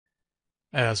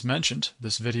As mentioned,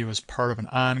 this video is part of an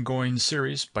ongoing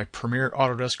series by premier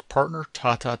Autodesk partner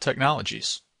Tata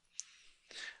Technologies.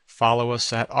 Follow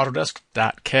us at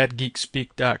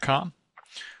autodesk.cadgeekspeak.com,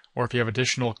 or if you have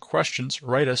additional questions,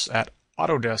 write us at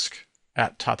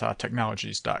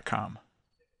autodesk@tatatechnologies.com.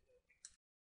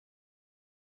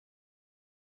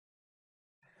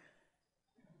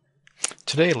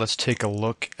 Today, let's take a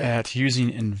look at using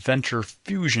Inventor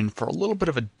Fusion for a little bit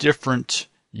of a different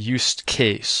use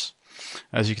case.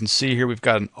 As you can see here, we've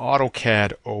got an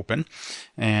AutoCAD open,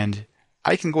 and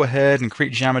I can go ahead and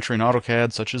create geometry in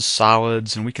AutoCAD such as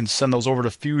solids, and we can send those over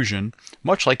to Fusion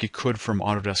much like you could from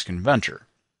Autodesk Inventor.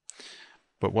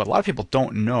 But what a lot of people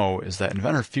don't know is that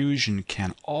Inventor Fusion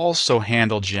can also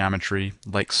handle geometry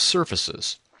like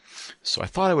surfaces. So I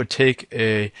thought I would take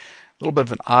a little bit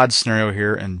of an odd scenario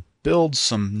here and build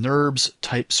some NURBS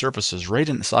type surfaces right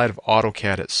inside of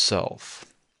AutoCAD itself.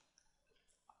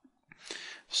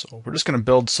 So we're just going to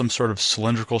build some sort of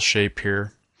cylindrical shape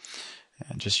here,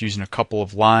 and just using a couple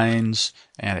of lines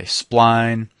and a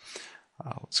spline.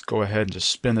 Let's go ahead and just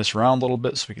spin this around a little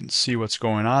bit so we can see what's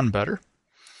going on better.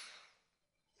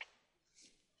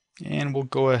 And we'll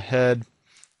go ahead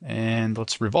and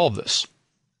let's revolve this.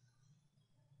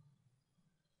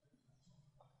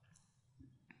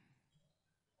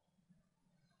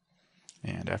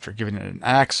 And after giving it an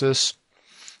axis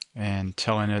and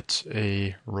telling it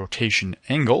a rotation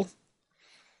angle,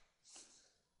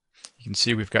 you can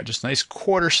see we've got just a nice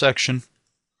quarter section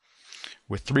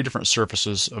with 3 different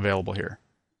surfaces available here.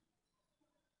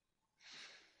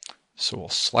 So we'll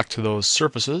select those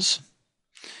surfaces,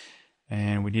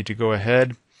 and we need to go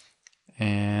ahead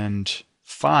and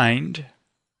find,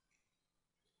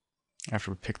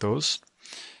 after we pick those,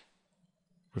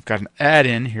 we've got an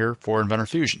add-in here for Inventor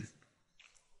Fusion,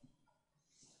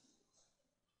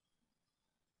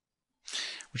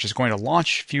 which is going to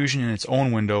launch Fusion in its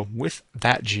own window with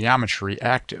that geometry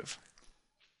active.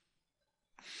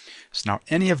 So now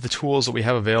any of the tools that we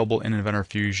have available in Inventor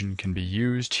Fusion can be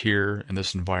used here in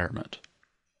this environment.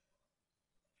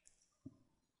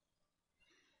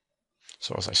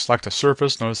 So as I select a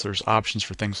surface, notice there's options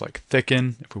for things like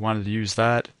thicken, if we wanted to use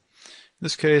that. In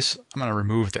this case, I'm going to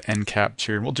remove the end caps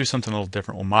here, and we'll do something a little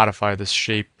different. We'll modify this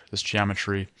shape, this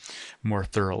geometry, more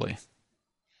thoroughly.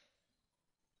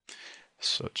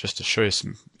 So just to show you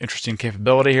some interesting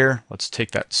capability here, let's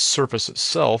take that surface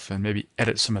itself and maybe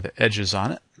edit some of the edges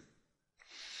on it.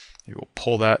 Maybe we'll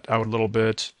pull that out a little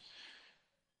bit.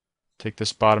 Take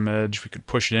this bottom edge. We could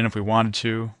push it in if we wanted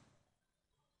to.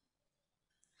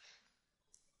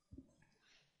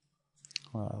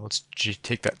 Let's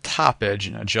take that top edge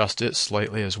and adjust it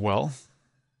slightly as well.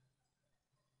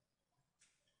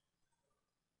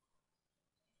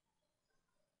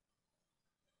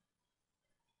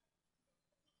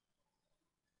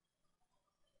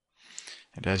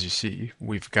 And as you see,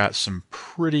 we've got some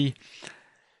pretty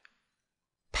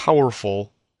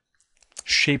powerful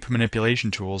shape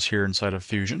manipulation tools here inside of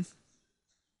Fusion.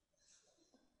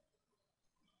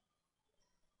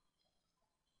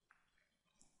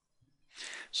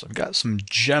 So I've got some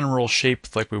general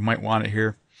shape like we might want it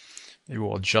here. Maybe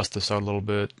we'll adjust this out a little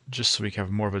bit just so we can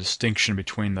have more of a distinction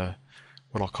between the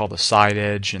what I'll call the side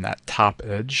edge and that top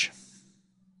edge.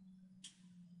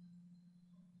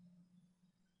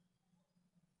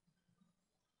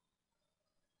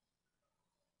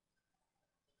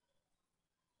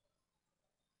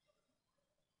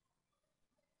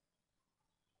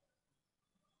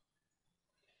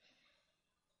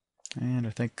 And I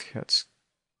think that's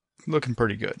looking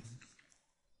pretty good.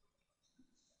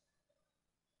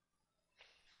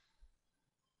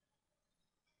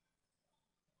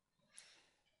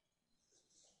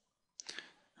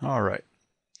 All right.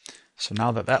 So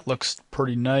now that that looks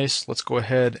pretty nice, let's go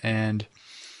ahead and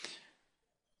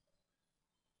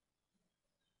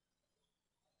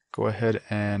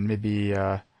maybe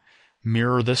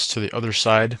mirror this to the other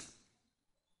side.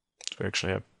 So we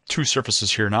actually have 2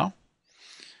 surfaces here now.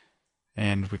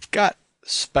 And we've got a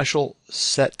special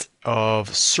set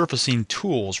of surfacing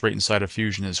tools right inside of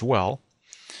Fusion as well.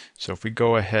 So if we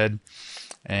go ahead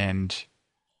and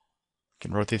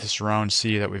can rotate this around,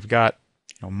 see that we've got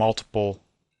multiple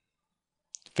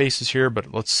faces here,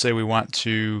 but let's say we want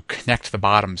to connect the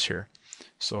bottoms here.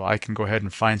 So I can go ahead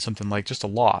and find something like just a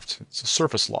loft. It's a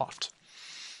surface loft.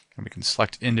 And we can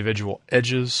select individual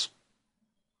edges.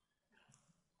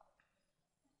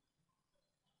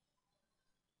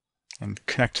 And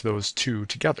connect those 2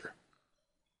 together.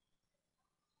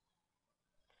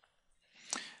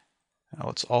 Now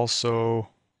let's also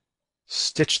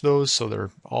stitch those so they're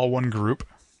all one group.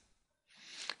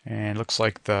 And it looks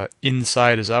like the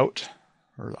inside is out,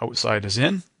 or the outside is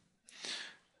in.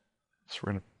 So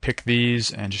we're going to pick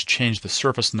these and just change the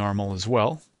surface normal as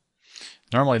well.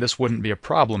 Normally this wouldn't be a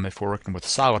problem if we're working with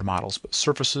solid models, but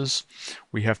surfaces,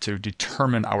 we have to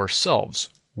determine ourselves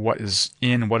what is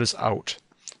in, what is out,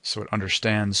 so it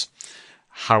understands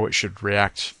how it should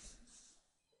react.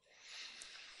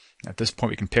 At this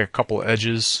point we can pick a couple of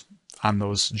edges on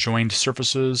those joined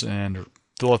surfaces and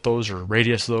fillet those or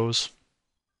radius those.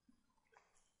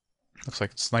 Looks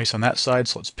like it's nice on that side,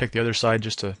 so let's pick the other side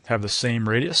just to have the same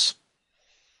radius.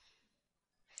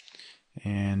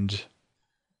 And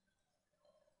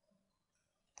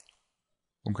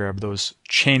we'll grab those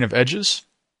chain of edges,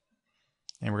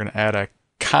 and we're going to add a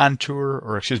contour,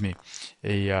 or excuse me,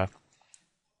 a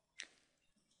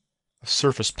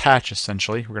surface patch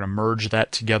essentially. We're going to merge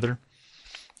that together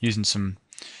using some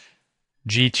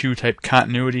G2 type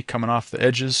continuity coming off the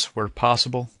edges where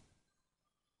possible.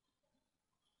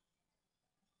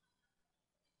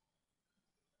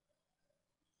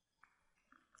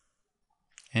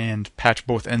 And patch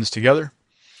both ends together.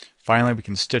 Finally, we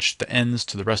can stitch the ends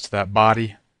to the rest of that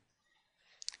body.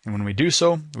 And when we do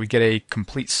so, we get a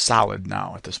complete solid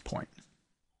now at this point.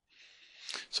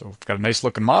 So we've got a nice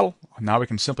looking model. Now we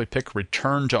can simply pick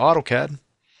Return to AutoCAD,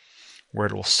 where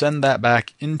it will send that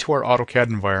back into our AutoCAD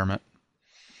environment.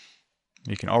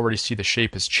 You can already see the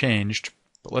shape has changed,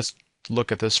 but let's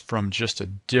look at this from just a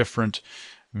different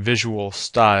visual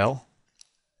style.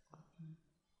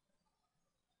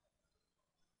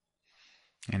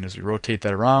 And as we rotate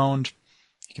that around,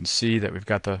 you can see that we've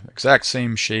got the exact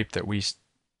same shape that we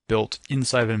built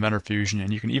inside of Inventor Fusion,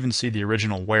 and you can even see the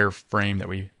original wireframe that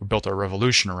we built our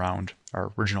revolution around,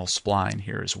 our original spline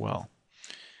here as well.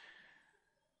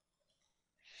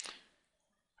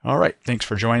 Alright, thanks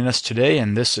for joining us today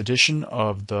in this edition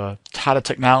of the Tata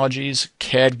Technologies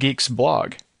CAD Geeks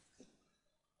blog.